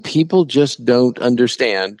people just don't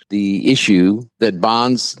understand the issue that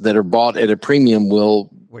bonds that are bought at a premium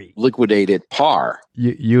will liquidate at par.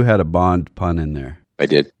 You had a bond pun in there. I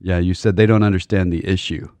did. Yeah, you said they don't understand the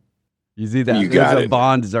issue. You see that? You got it.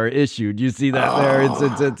 Bonds are issued. You see that there?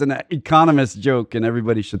 It's an economist joke, and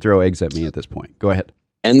everybody should throw eggs at me at this point. Go ahead.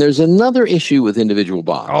 And there's another issue with individual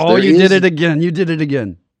bonds. Oh, you did it again. You did it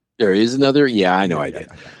again. There is another. Yeah, I know I did.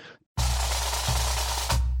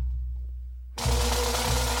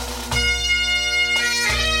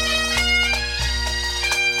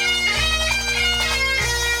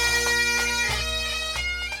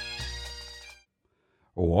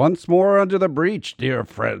 Once more under the breach, dear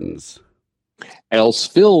friends. Else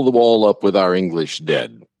fill the wall up with our English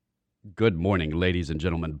dead. Good morning, ladies and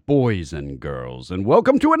gentlemen, boys and girls, and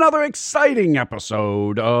welcome to another exciting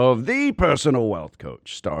episode of The Personal Wealth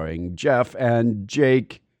Coach, starring Jeff and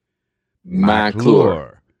Jake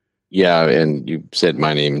McClure. Yeah, and you said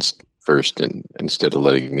my name first and instead of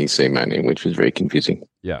letting me say my name, which was very confusing.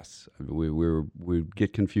 Yes, we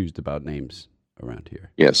get confused about names around here.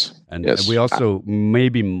 Yes. And we also may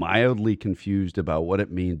be mildly confused about what it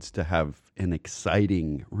means to have an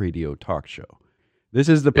exciting radio talk show. This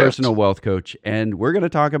is the Personal Wealth Coach, and we're going to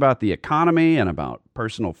talk about the economy and about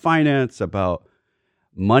personal finance, about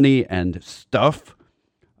money and stuff.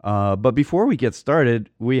 But before we get started,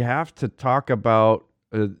 we have to talk about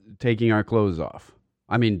taking our clothes off.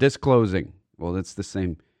 I mean, disclosing. Well, it's the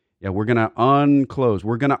same. Yeah, we're going to unclose.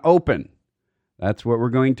 We're going to open. That's what we're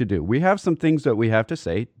going to do. We have some things that we have to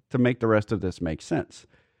say to make the rest of this make sense.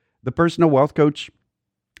 The Personal Wealth Coach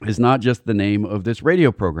is not just the name of this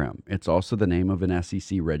radio program. It's also the name of an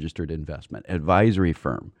SEC-registered investment advisory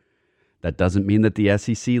firm. That doesn't mean that the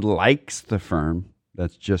SEC likes the firm.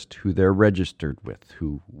 That's just who they're registered with,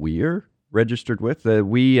 who we're registered with.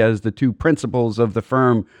 We, as the two principals of the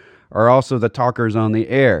firm, are also the talkers on the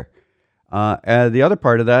air. And the other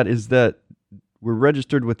part of that is that we're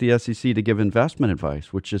registered with the SEC to give investment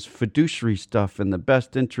advice, which is fiduciary stuff in the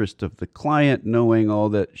best interest of the client, knowing all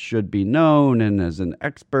that should be known, and as an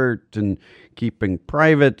expert and keeping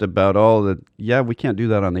private about all that. Yeah, we can't do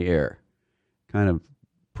that on the air. Kind of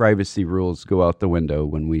privacy rules go out the window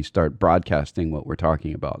when we start broadcasting what we're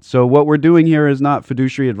talking about. So what we're doing here is not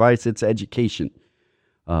fiduciary advice, it's education.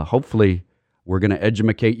 Hopefully, we're going to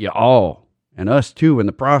edumacate you all, and us too in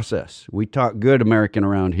the process. We talk good American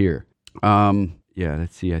around here. Yeah,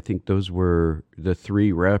 let's see. I think those were the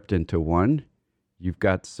three wrapped into one. You've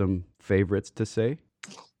got some favorites to say?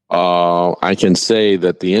 I can say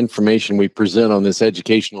that the information we present on this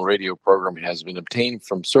educational radio program has been obtained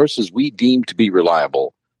from sources we deem to be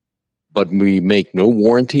reliable, but we make no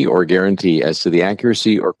warranty or guarantee as to the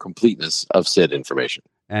accuracy or completeness of said information.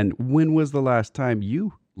 And when was the last time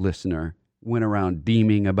you, listener, went around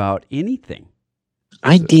deeming about anything?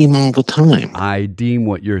 I deem all the time. I deem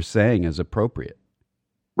what you're saying as appropriate.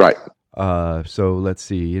 Right. So let's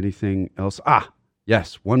see. Anything else?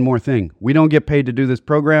 Yes. One more thing. We don't get paid to do this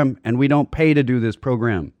program, and we don't pay to do this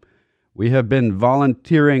program. We have been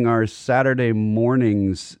volunteering our Saturday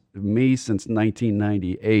mornings, me since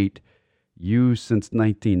 1998, you since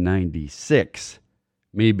 1996,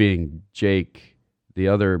 me being Jake, the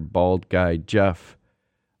other bald guy, Jeff.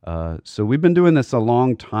 So we've been doing this a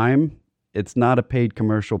long time. It's not a paid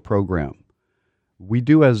commercial program. We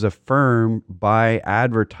do as a firm by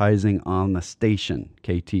advertising on the station,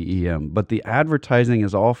 KTEM, but the advertising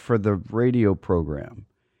is all for the radio program.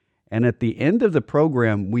 And at the end of the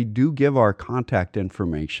program, we do give our contact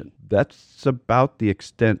information. That's about the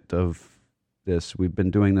extent of this. We've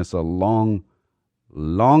been doing this a long,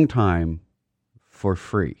 long time for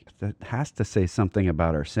free. That has to say something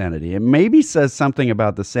about our sanity. It maybe says something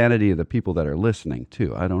about the sanity of the people that are listening,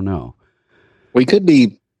 too. I don't know. We could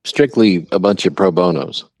be strictly a bunch of pro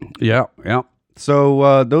bonos. Yeah.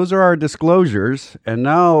 So those are our disclosures. And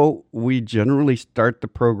now we generally start the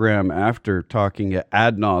program after talking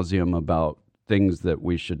ad nauseum about things that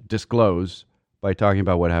we should disclose by talking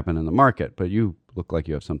about what happened in the market. But you look like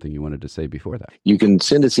you have something you wanted to say before that. You can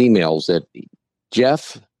send us emails at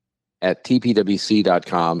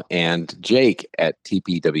jeff@tpwc.com and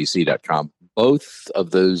jake@tpwc.com. Both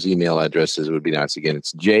of those email addresses would be nice. Again,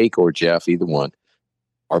 it's Jake or Jeff, either one,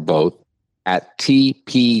 or both, at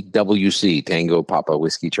TPWC, Tango Papa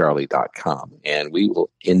Whiskey Charlie.com. And we will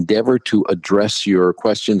endeavor to address your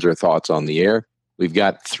questions or thoughts on the air. We've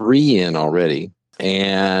got 3 in already,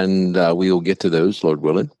 and we will get to those, Lord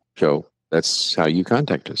willing. So that's how you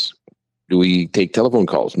contact us. Do we take telephone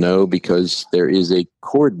calls? No, because there is a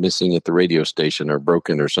cord missing at the radio station or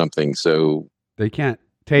broken or something. So they can't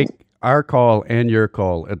take our call and your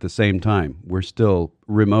call at the same time. We're still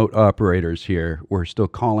remote operators here. We're still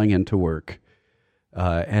calling into work,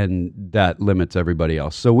 and that limits everybody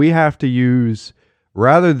else. So we have to use,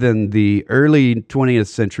 rather than the early 20th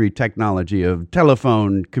century technology of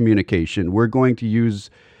telephone communication, we're going to use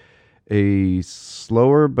a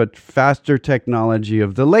slower but faster technology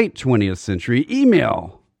of the late 20th century,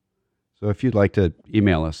 email. So if you'd like to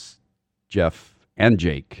email us, Jeff and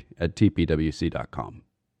Jake at tpwc.com.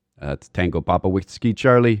 That's Tango Papa Whiskey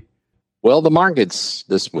Charlie. Well, the markets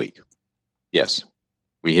this week. Yes.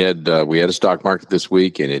 We had a stock market this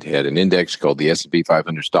week, and it had an index called the S&P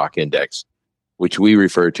 500 Stock Index, which we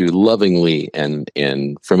refer to lovingly and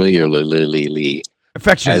familiarly,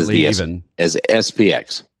 affectionately as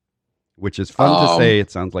SPX. Which is fun to say.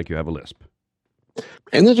 It sounds like you have a lisp.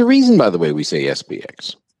 And there's a reason, by the way, we say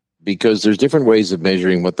SPX, because there's different ways of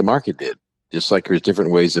measuring what the market did. Just like there's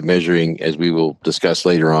different ways of measuring, as we will discuss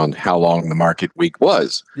later on, how long the market week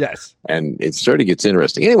was. Yes. And it sort of gets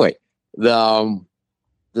interesting. Anyway, the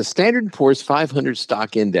Standard & Poor's 500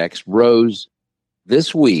 stock index rose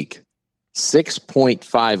this week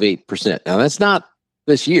 6.58%. Now, that's not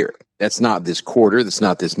this year. That's not this quarter. That's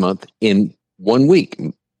not this month. In 1 week,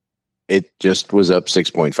 it just was up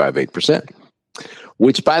 6.58%,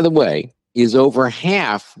 which, by the way, is over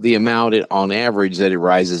half the amount on average that it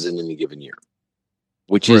rises in any given year,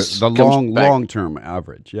 which is the long-term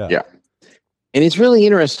average. Yeah. Yeah. And it's really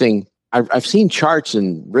interesting. I've seen charts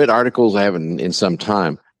and read articles I haven't in some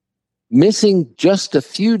time, missing just a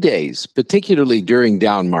few days, particularly during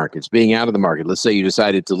down markets, being out of the market. Let's say you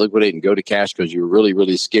decided to liquidate and go to cash because you were really,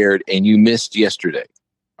 really scared and you missed yesterday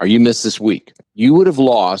or you missed this week. You would have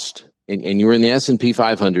lost, and you were in the S&P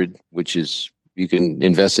 500, which is, you can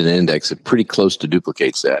invest in an index that pretty close to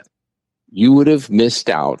duplicates that. You would have missed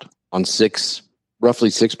out on roughly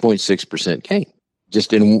 6.6% gain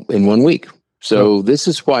just in 1 week. So this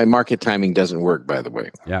is why market timing doesn't work, by the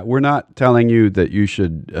way. Yeah, we're not telling you that you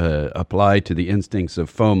should apply to the instincts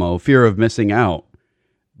of FOMO, fear of missing out,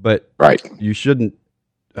 but right. You shouldn't,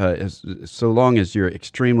 so long as you're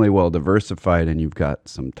extremely well diversified and you've got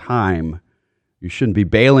some time, you shouldn't be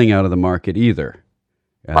bailing out of the market either.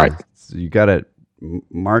 Right. So you got to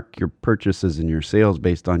mark your purchases and your sales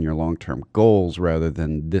based on your long-term goals rather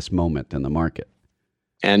than this moment in the market.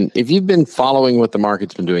 And if you've been following what the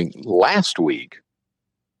market's been doing last week,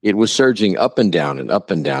 it was surging up and down and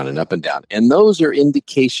up and down and up and down. And those are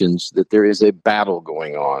indications that there is a battle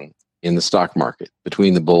going on in the stock market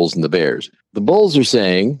between the bulls and the bears. The bulls are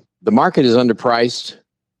saying the market is underpriced.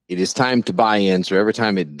 It is time to buy in. So every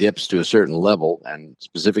time it dips to a certain level, and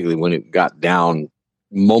specifically when it got down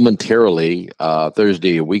momentarily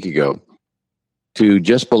Thursday a week ago to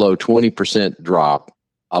just below 20% drop,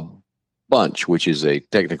 a bunch, which is a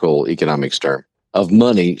technical economics term, of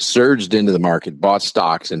money surged into the market, bought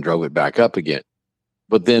stocks, and drove it back up again.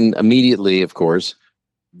 But then immediately, of course,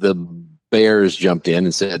 the bears jumped in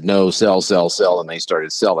and said, no, sell, sell, sell, and they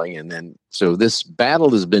started selling. And then, so this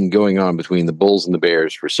battle has been going on between the bulls and the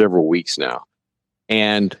bears for several weeks now.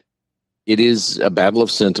 And it is a battle of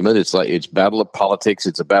sentiment. It's a battle of politics.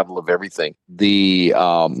 It's a battle of everything.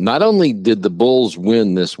 Not only did the bulls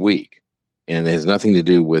win this week, and it has nothing to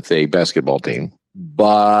do with a basketball team,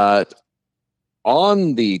 but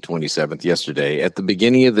on the 27th, yesterday, at the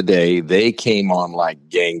beginning of the day, they came on like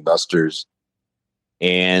gangbusters,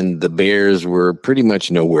 and the bears were pretty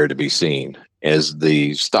much nowhere to be seen as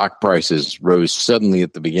the stock prices rose suddenly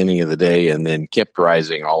at the beginning of the day and then kept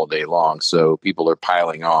rising all day long. So people are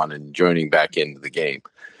piling on and joining back into the game.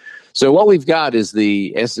 So what we've got is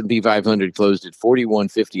the S&P 500 closed at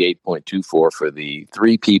 4158.24 for the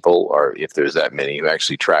three people, or if there's that many who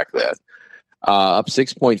actually track that, up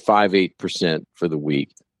 6.58% for the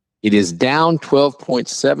week. It is down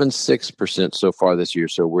 12.76% so far this year,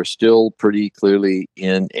 so we're still pretty clearly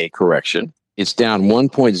in a correction. It's down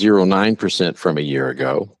 1.09% from a year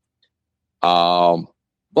ago.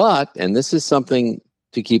 But, and this is something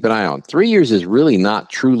to keep an eye on, 3 years is really not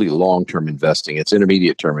truly long-term investing. It's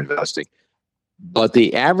intermediate-term investing. But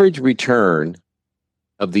the average return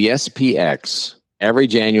of the SPX,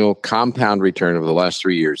 average annual compound return over the last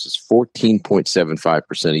 3 years, is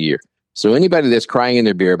 14.75% a year. So anybody that's crying in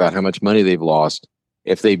their beer about how much money they've lost,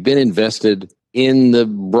 if they've been invested in the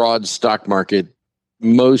broad stock market,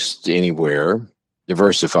 most anywhere,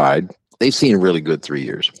 diversified, they've seen a really good 3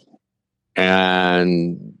 years.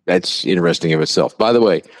 And that's interesting of itself. By the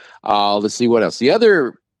way, let's see what else. The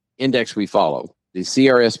other index we follow, the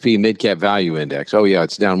CRSP Midcap Value Index. Oh, yeah,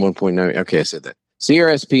 it's down 1.9. Okay, I said that.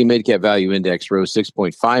 CRSP Midcap Value Index rose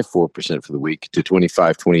 6.54% for the week to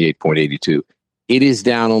 2528.82. It is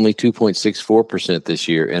down only 2.64% this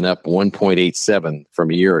year and up 1.87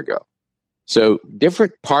 from a year ago. So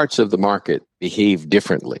different parts of the market behave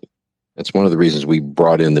differently. That's one of the reasons we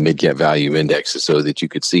brought in the mid-cap value indexes, so that you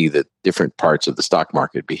could see that different parts of the stock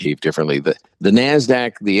market behave differently. The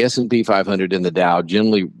NASDAQ, the S&P 500, and the Dow,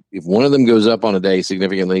 generally, if one of them goes up on a day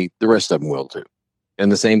significantly, the rest of them will too.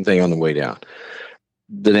 And the same thing on the way down.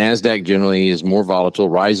 The NASDAQ generally is more volatile,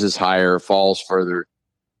 rises higher, falls further.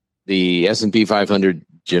 The S&P 500,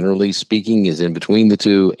 generally speaking, is in between the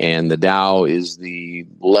two, and the Dow is the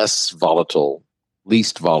least volatile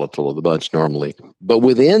of the bunch normally. But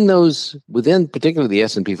within particularly the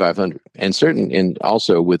S&P 500, and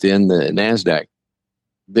also within the NASDAQ,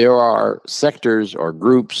 there are sectors or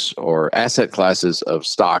groups or asset classes of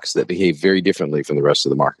stocks that behave very differently from the rest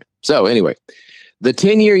of the market. So anyway, the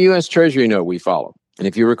 10-year U.S. Treasury note we follow, and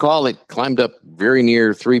if you recall, it climbed up very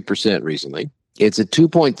near 3% recently. It's at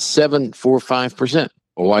 2.745%.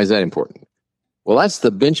 Well, why is that important? Well, that's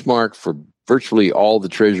the benchmark for virtually all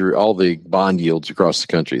the bond yields across the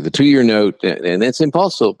country. The 2-year note, and it's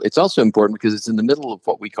also important because it's in the middle of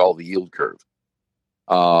what we call the yield curve.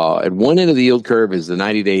 At one end of the yield curve is the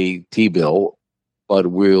 90-day T-bill, but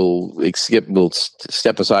we'll step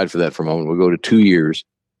aside for that for a moment. We'll go to 2 years.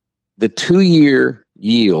 The 2-year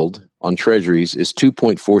yield on treasuries is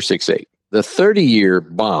 2.468. The 30-year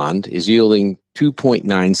bond is yielding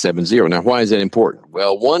 2.970. Now, why is that important?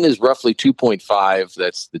 Well, one is roughly 2.5.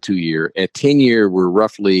 That's the 2-year. At 10-year, we're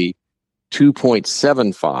roughly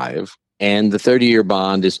 2.75, and the 30-year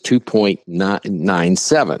bond is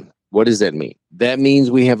 2.97. What does that mean? That means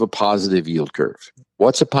we have a positive yield curve.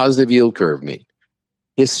 What's a positive yield curve mean?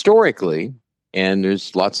 Historically, and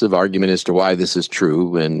there's lots of argument as to why this is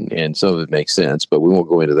true, and some of it makes sense, but we won't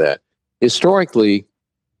go into that. Historically,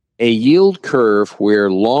 a yield curve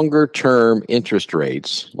where longer-term interest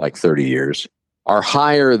rates, like 30 years, are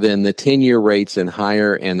higher than the 10-year rates and the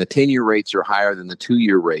 10-year rates are higher than the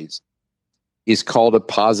 2-year rates, is called a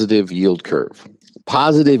positive yield curve.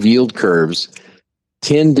 Positive yield curves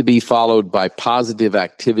tend to be followed by positive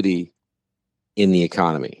activity in the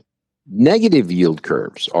economy. Negative yield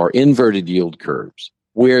curves are inverted yield curves,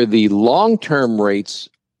 where the long-term rates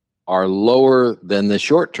are lower than the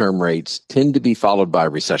short-term rates, tend to be followed by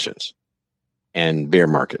recessions and bear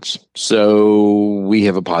markets. So we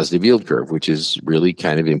have a positive yield curve, which is really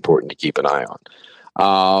kind of important to keep an eye on.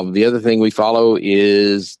 The other thing we follow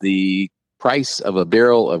is the price of a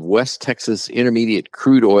barrel of West Texas Intermediate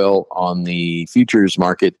crude oil on the futures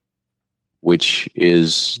market, which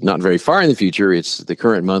is not very far in the future. It's the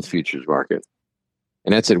current month futures market.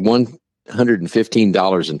 And that's at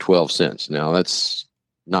 $115.12. Now, that's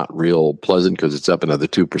not real pleasant because it's up another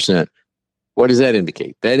 2%. What does that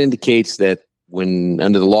indicate? That indicates that when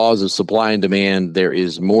under the laws of supply and demand, there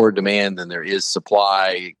is more demand than there is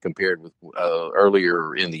supply compared with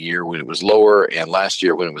earlier in the year when it was lower and last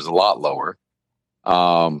year when it was a lot lower.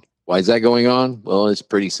 Why is that going on? Well, it's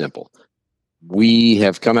pretty simple. We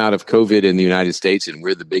have come out of COVID in the United States, and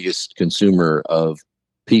we're the biggest consumer of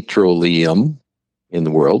petroleum in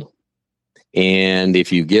the world. And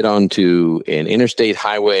if you get onto an interstate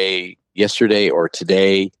highway yesterday or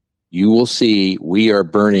today, you will see we are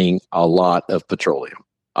burning a lot of petroleum.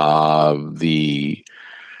 The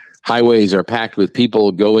highways are packed with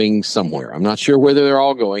people going somewhere. I'm not sure whether they're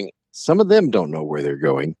all going. Some of them don't know where they're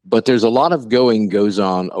going, but there's a lot of goes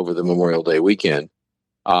on over the Memorial Day weekend.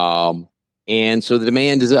 And so the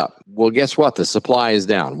demand is up. Well, guess what? The supply is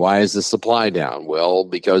down. Why is the supply down? Well,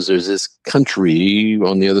 because there's this country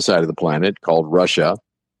on the other side of the planet called Russia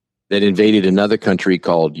that invaded another country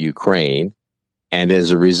called Ukraine. And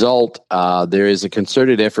as a result, there is a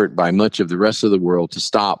concerted effort by much of the rest of the world to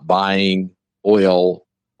stop buying oil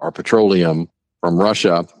or petroleum from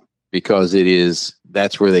Russia because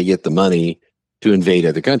that's where they get the money to invade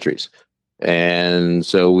other countries. And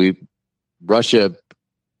so Russia,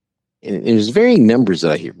 and there's varying numbers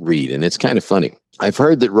that I read, and it's kind of funny. I've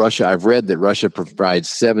read that Russia provides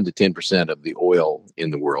 7 to 10% of the oil in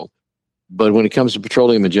the world. But when it comes to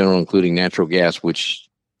petroleum in general, including natural gas, which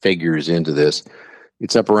figures into this,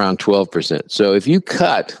 it's up around 12%. So if you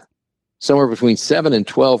cut somewhere between 7 and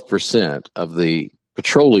 12% of the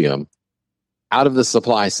petroleum out of the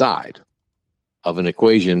supply side of an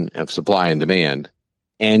equation of supply and demand,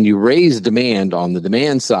 and you raise demand on the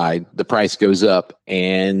demand side, the price goes up,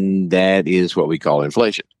 and that is what we call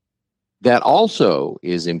inflation. That also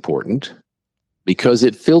is important because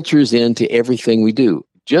it filters into everything we do.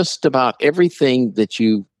 Just about everything that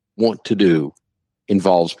you want to do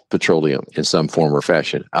involves petroleum in some form or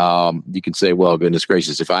fashion. You can say, well, goodness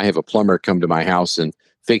gracious, if I have a plumber come to my house and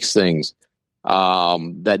fix things,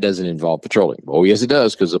 that doesn't involve petroleum. Oh, yes, it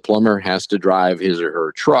does, because the plumber has to drive his or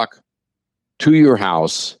her truck to your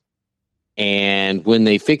house. And when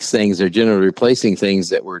they fix things, they're generally replacing things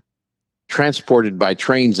that were transported by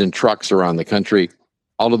trains and trucks around the country.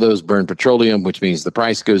 All of those burn petroleum, which means the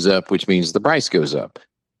price goes up, which means the price goes up.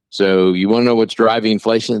 So you want to know what's driving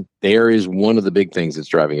inflation? There is one of the big things that's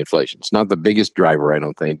driving inflation. It's not the biggest driver, I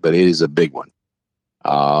don't think, but it is a big one.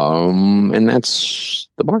 And that's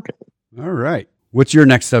the market. All right. What's your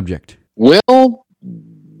next subject? Well,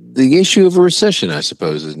 the issue of a recession, I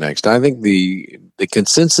suppose, is next. I think the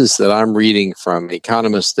consensus that I'm reading from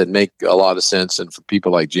economists that make a lot of sense, and for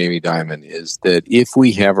people like Jamie Dimon, is that if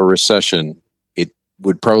we have a recession, it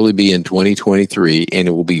would probably be in 2023, and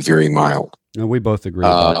it will be very mild. No, we both agree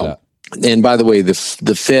about that. And by the way, the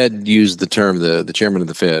Fed used the term, the chairman of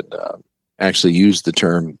the Fed actually used the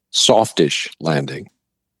term softish landing.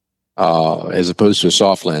 As opposed to a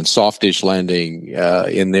soft land, softish landing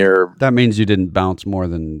in there. That means you didn't bounce more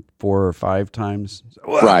than 4 or 5 times.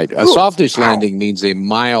 Right. A softish landing means a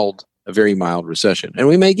very mild recession. And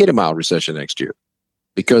we may get a mild recession next year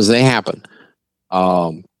because they happen.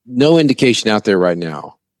 No indication out there right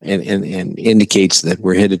now and indicates that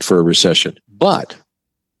we're headed for a recession. But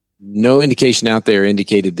no indication out there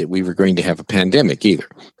indicated that we were going to have a pandemic either.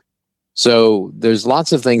 So there's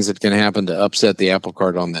lots of things that can happen to upset the apple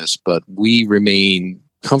cart on this, but we remain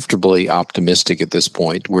comfortably optimistic at this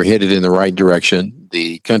point. We're headed in the right direction.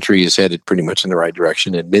 The country is headed pretty much in the right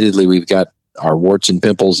direction. Admittedly, we've got our warts and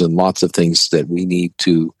pimples and lots of things that we need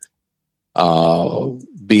to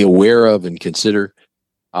be aware of and consider.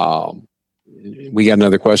 We got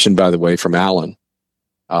another question, by the way, from Alan.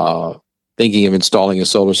 Thinking of installing a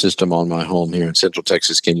solar system on my home here in Central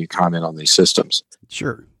Texas. Can you comment on these systems?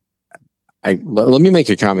 Sure. Let me make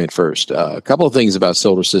a comment first. A couple of things about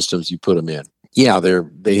solar systems, you put them in. Yeah,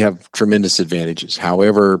 they have tremendous advantages.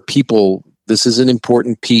 However, this is an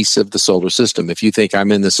important piece of the solar system. If you think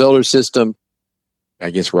I'm in the solar system, I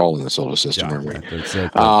guess we're all in the solar system, aren't we?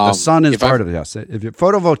 The sun is part of it. Yes. If your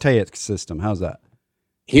photovoltaic system, how's that?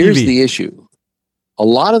 Here's the issue. A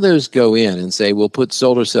lot of those go in and say, we'll put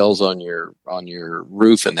solar cells on your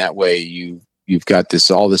roof, and that way you've got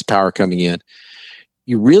all this power coming in.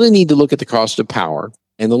 You really need to look at the cost of power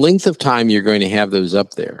and the length of time you're going to have those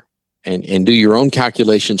up there and do your own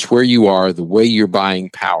calculations where you are, the way you're buying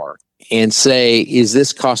power, and say, is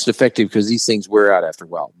this cost effective? Because these things wear out after a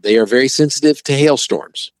while. They are very sensitive to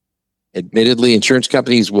hailstorms. Admittedly, insurance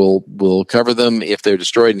companies will cover them if they're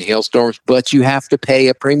destroyed in hailstorms, but you have to pay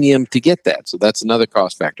a premium to get that. So that's another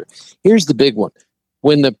cost factor. Here's the big one.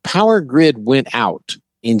 When the power grid went out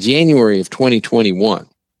in January of 2021,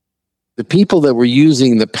 the people that were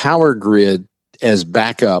using the power grid as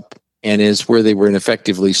backup and as where they were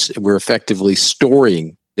effectively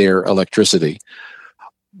storing their electricity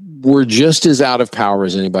were just as out of power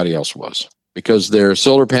as anybody else was, because their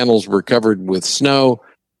solar panels were covered with snow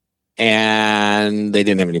and they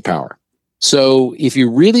didn't have any power. So if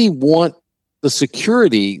you really want the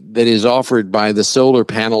security that is offered by the solar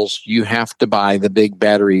panels, you have to buy the big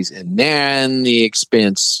batteries, and then the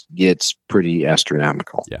expense gets pretty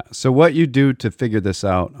astronomical. Yeah. So what you do to figure this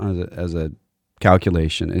out as a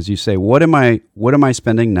calculation is you say, what am I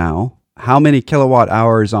spending now? How many kilowatt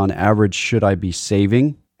hours on average should I be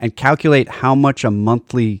saving? And calculate how much a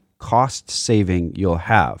monthly cost saving you'll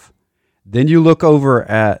have. Then you look over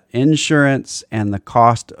at insurance and the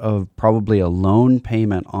cost of probably a loan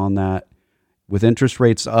payment on that. With interest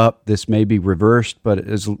rates up, this may be reversed, but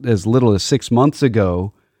as little as 6 months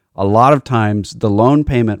ago, a lot of times the loan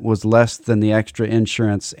payment was less than the extra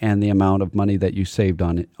insurance and the amount of money that you saved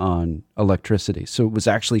on electricity. So it was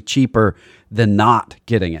actually cheaper than not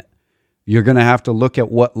getting it. You're going to have to look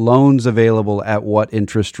at what loans available at what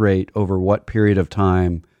interest rate over what period of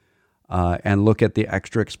time, and look at the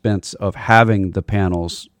extra expense of having the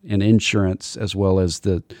panels and insurance as well as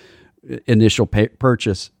the initial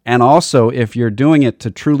purchase. And also, if you're doing it to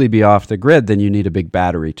truly be off the grid, then you need a big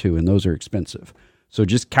battery too, and those are expensive. So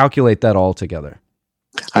just calculate that all together.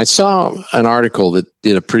 I saw an article that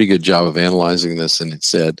did a pretty good job of analyzing this, and it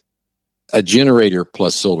said a generator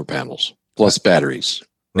plus solar panels plus batteries.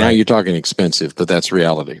 Now you're talking expensive, but that's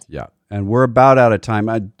reality. Yeah, and we're about out of time.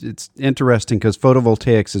 It's interesting because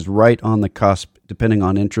photovoltaics is right on the cusp, depending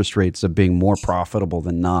on interest rates, of being more profitable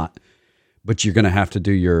than not. But you're going to have to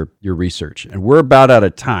do your research. And we're about out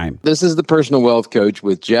of time. This is the Personal Wealth Coach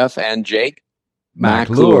with Jeff and Jake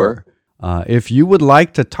McClure. If you would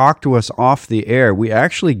like to talk to us off the air, we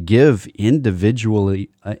actually give individually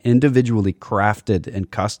crafted and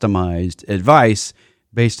customized advice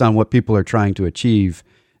based on what people are trying to achieve.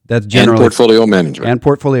 That's generally and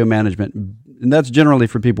portfolio management. And that's generally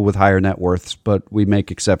for people with higher net worths, but we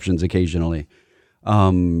make exceptions occasionally.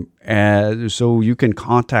 And so you can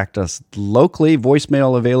contact us locally,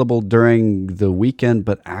 voicemail available during the weekend,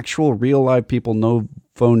 but actual real live people, no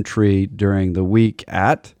phone tree during the week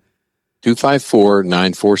at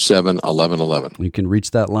 254-947-1111. You can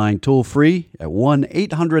reach that line toll free at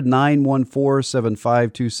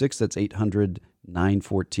 1-800-914-7526. That's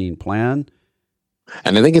 800-914-PLAN.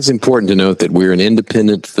 And I think it's important to note that we're an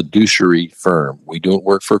independent fiduciary firm. We don't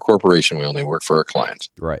work for a corporation. We only work for our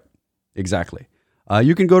clients. Right. Exactly.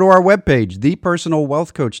 You can go to our webpage,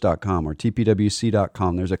 thepersonalwealthcoach.com or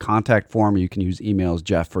tpwc.com. There's a contact form. You can use emails,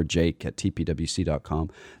 Jeff or Jake at tpwc.com.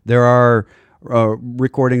 There are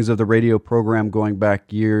recordings of the radio program going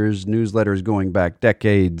back years, newsletters going back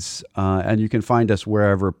decades, and you can find us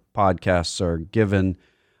wherever podcasts are given.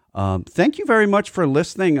 Thank you very much for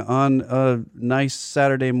listening on a nice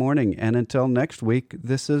Saturday morning. And until next week,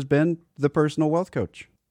 this has been The Personal Wealth Coach.